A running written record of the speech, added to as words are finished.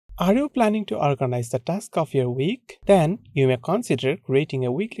Are you planning to organize the tasks of your week? Then you may consider creating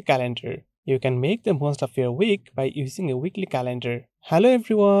a weekly calendar. You can make the most of your week by using a weekly calendar. Hello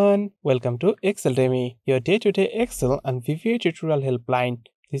everyone, welcome to Exceldemy, your day-to-day Excel and VBA tutorial helpline.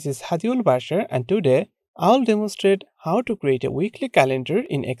 This is Hadi Bashar, and today I'll demonstrate how to create a weekly calendar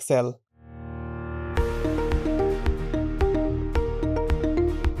in Excel.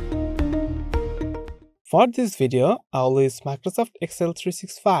 For this video, I'll use Microsoft Excel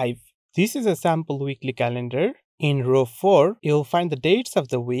 365. This is a sample weekly calendar. In row 4, you'll find the dates of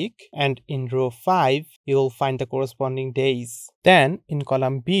the week, and in row 5, you'll find the corresponding days. Then, in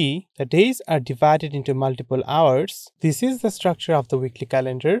column B, the days are divided into multiple hours. This is the structure of the weekly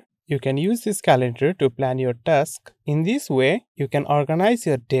calendar. You can use this calendar to plan your task. In this way, you can organize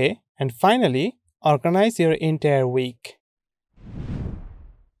your day and finally, organize your entire week.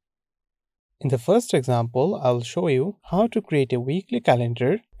 In the first example, I'll show you how to create a weekly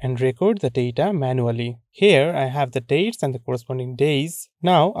calendar and record the data manually. Here, I have the dates and the corresponding days.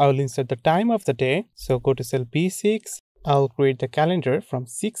 Now, I will insert the time of the day. So, go to cell B6. I'll create the calendar from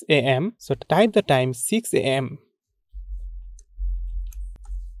 6 a.m. So, type the time 6 a.m.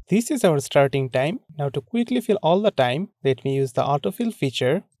 This is our starting time. Now, to quickly fill all the time, let me use the autofill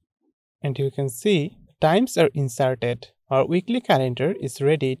feature. And you can see the times are inserted. Our weekly calendar is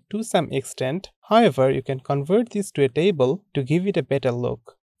ready to some extent. However, you can convert this to a table to give it a better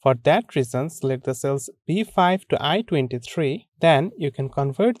look. For that reason, select the cells B5 to I23. Then, you can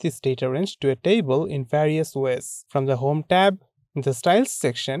convert this data range to a table in various ways. From the Home tab, in the Styles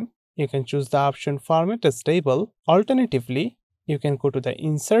section, you can choose the option Format as Table. Alternatively, you can go to the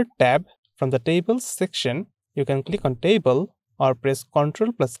Insert tab. From the Tables section, you can click on Table or press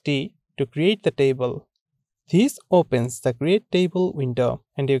Ctrl+T to create the table. This opens the Create Table window,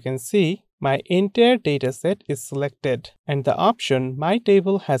 and you can see my entire dataset is selected and the option My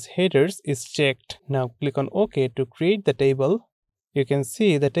Table has Headers is checked. Now click on OK to create the table. You can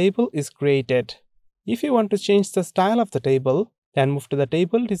see the table is created. If you want to change the style of the table, then move to the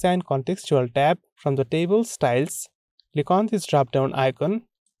Table Design Contextual tab. From the Table Styles, click on this drop-down icon.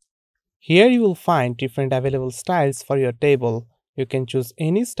 Here you will find different available styles for your table. You can choose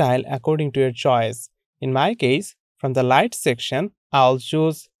any style according to your choice. In my case, from the Light section, I'll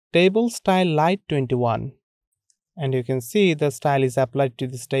choose Table Style Light 21. And you can see the style is applied to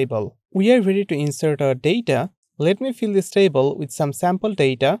this table. We are ready to insert our data. Let me fill this table with some sample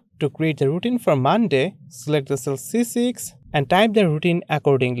data. To create the routine for Monday, select the cell C6 and type the routine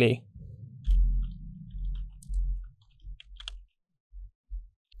accordingly.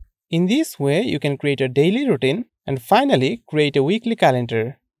 In this way, you can create a daily routine and finally create a weekly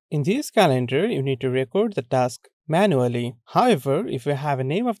calendar. In this calendar, you need to record the task manually. However, if you have a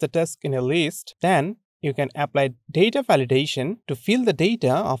name of the task in a list, then you can apply data validation to fill the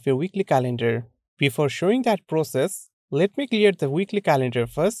data of your weekly calendar. Before showing that process, let me clear the weekly calendar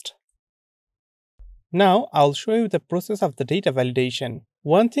first. Now, I'll show you the process of the data validation.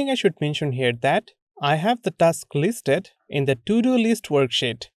 One thing I should mention here that I have the task listed in the to-do list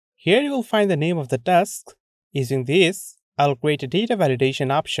worksheet. Here you will find the name of the task. Using this, I'll create a data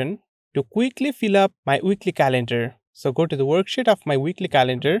validation option to quickly fill up my weekly calendar. So go to the worksheet of my weekly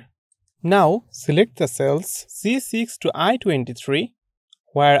calendar. Now select the cells C6 to I23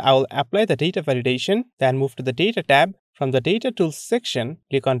 where I will apply the data validation. Then move to the Data tab. From the Data Tools section,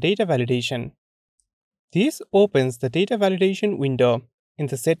 click on Data Validation. This opens the data validation window. In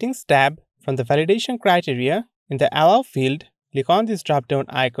the Settings tab, from the Validation Criteria, in the Allow field, click on this drop-down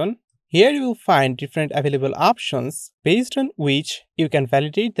icon. Here you will find different available options based on which you can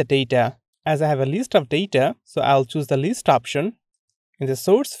validate the data. As I have a list of data, so I'll choose the list option. In the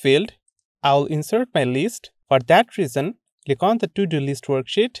source field, I'll insert my list. For that reason, click on the to-do list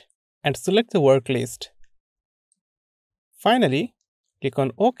worksheet and select the work list. Finally, click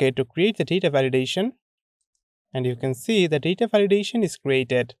on OK to create the data validation. And you can see the data validation is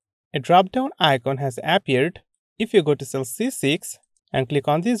created. A drop-down icon has appeared. If you go to cell C6, and click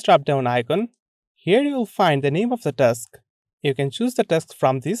on this drop-down icon, here you will find the name of the task. You can choose the task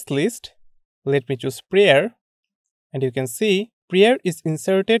from this list. Let me choose Prayer. And you can see Prayer is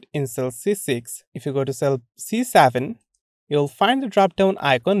inserted in cell C6. If you go to cell C7, you will find the drop-down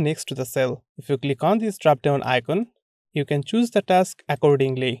icon next to the cell. If you click on this drop-down icon, you can choose the task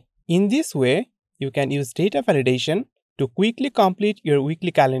accordingly. In this way, you can use data validation to quickly complete your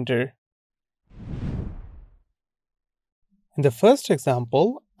weekly calendar. In the first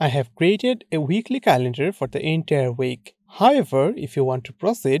example, I have created a weekly calendar for the entire week. However, if you want to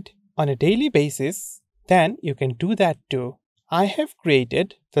proceed on a daily basis, then you can do that too. I have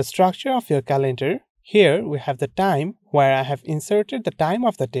created the structure of your calendar. Here we have the time where I have inserted the time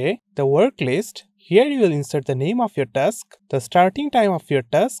of the day, the work list. Here you will insert the name of your task, the starting time of your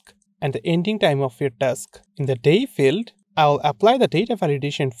task, and the ending time of your task. In the day field, I will apply the data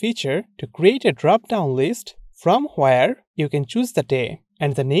validation feature to create a drop-down list from where you can choose the day,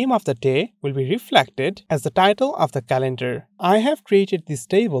 and the name of the day will be reflected as the title of the calendar. I have created this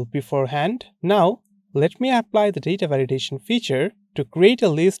table beforehand. Now, let me apply the data validation feature to create a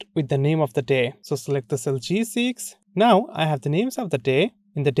list with the name of the day. So select the cell G6. Now I have the names of the day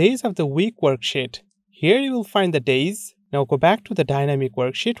in the days of the week worksheet. Here you will find the days. Now go back to the dynamic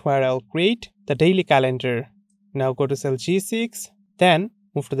worksheet where I'll create the daily calendar. Now go to cell G6, then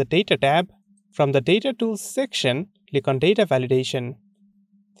move to the data tab. From the data tools section, click on data validation.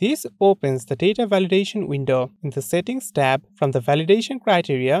 This opens the data validation window. In the settings tab, from the validation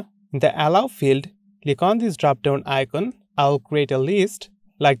criteria, in the allow field, click on this drop-down icon. I'll create a list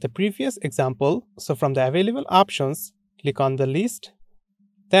like the previous example. So from the available options, click on the list.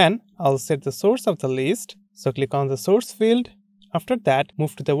 Then I'll set the source of the list. So click on the source field. After that,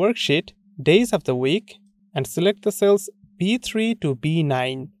 move to the worksheet, days of the week, and select the cells B3 to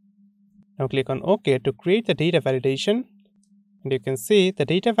B9. Now click on OK to create the data validation. And you can see the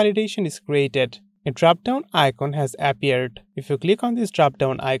data validation is created. A drop-down icon has appeared. If you click on this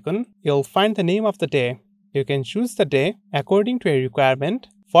drop-down icon, you'll find the name of the day. You can choose the day according to a requirement.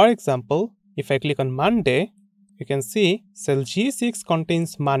 For example, if I click on Monday, you can see cell G6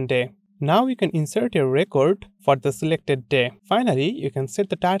 contains Monday. Now you can insert a record for the selected day. Finally, you can set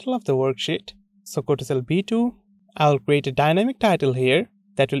the title of the worksheet. So go to cell B2. I'll create a dynamic title here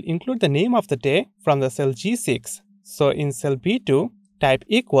that will include the name of the day from the cell G6. So in cell B2, type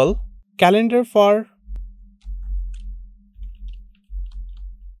equal calendar for.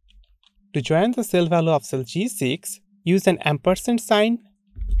 To join the cell value of cell G6, use an ampersand sign,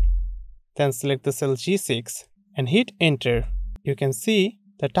 then select the cell G6 and hit enter. You can see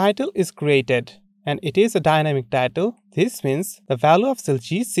the title is created and it is a dynamic title. This means the value of cell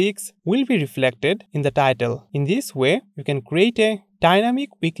G6 will be reflected in the title. In this way, you can create a dynamic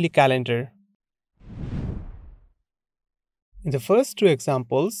weekly calendar. In the first two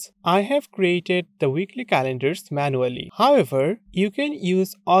examples, I have created the weekly calendars manually. However, you can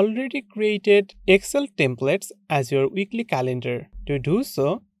use already created Excel templates as your weekly calendar. To do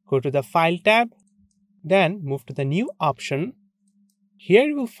so, go to the File tab, then move to the New option. Here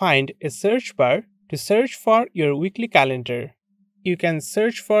you will find a search bar to search for your weekly calendar. You can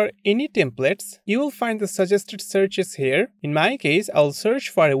search for any templates. You will find the suggested searches here. In my case, I'll search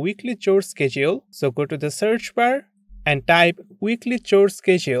for a weekly chore schedule. So go to the search bar and type weekly chore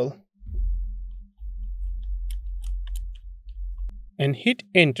schedule and hit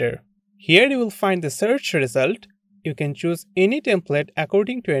enter. Here you will find the search result. You can choose any template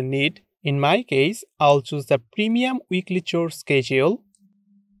according to your need. In my case, I'll choose the premium weekly chore schedule.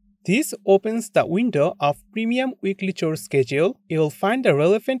 This opens the window of premium weekly chore schedule. You will find the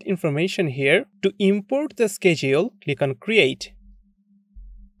relevant information here. To import the schedule, click on create.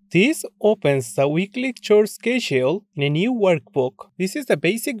 This opens the weekly chore schedule in a new workbook. This is the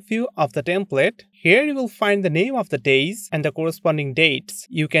basic view of the template. Here you will find the name of the days and the corresponding dates.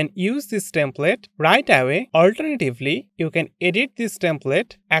 You can use this template right away. Alternatively, you can edit this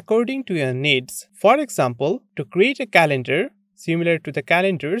template according to your needs. For example, to create a calendar similar to the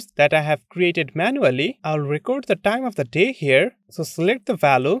calendars that I have created manually, I'll record the time of the day here. So select the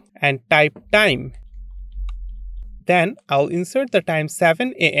value and type time. Then I'll insert the time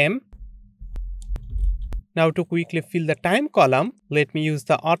 7 AM. Now to quickly fill the time column, let me use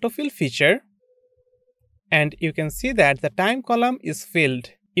the autofill feature. And you can see that the time column is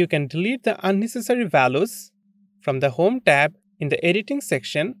filled. You can delete the unnecessary values. From the Home tab, in the Editing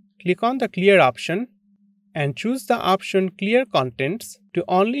section, click on the Clear option and choose the option Clear Contents to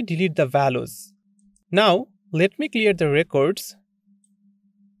only delete the values. Now let me clear the records.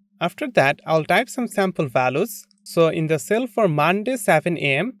 After that, I'll type some sample values. So in the cell for Monday 7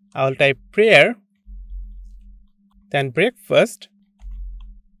 AM, I'll type prayer, then breakfast,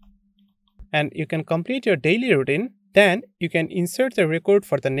 and you can complete your daily routine. Then you can insert the record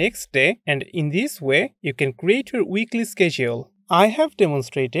for the next day, and in this way, you can create your weekly schedule. I have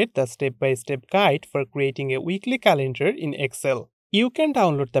demonstrated the step-by-step guide for creating a weekly calendar in Excel. You can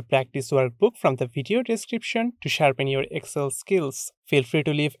download the practice workbook from the video description to sharpen your Excel skills. Feel free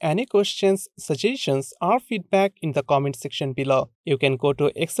to leave any questions, suggestions, or feedback in the comment section below. You can go to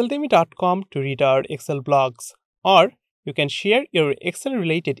exceldemy.com to read our Excel blogs, or you can share your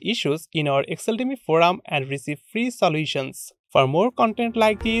Excel-related issues in our Exceldemy forum and receive free solutions. For more content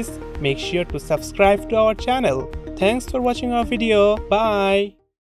like this, make sure to subscribe to our channel. Thanks for watching our video. Bye!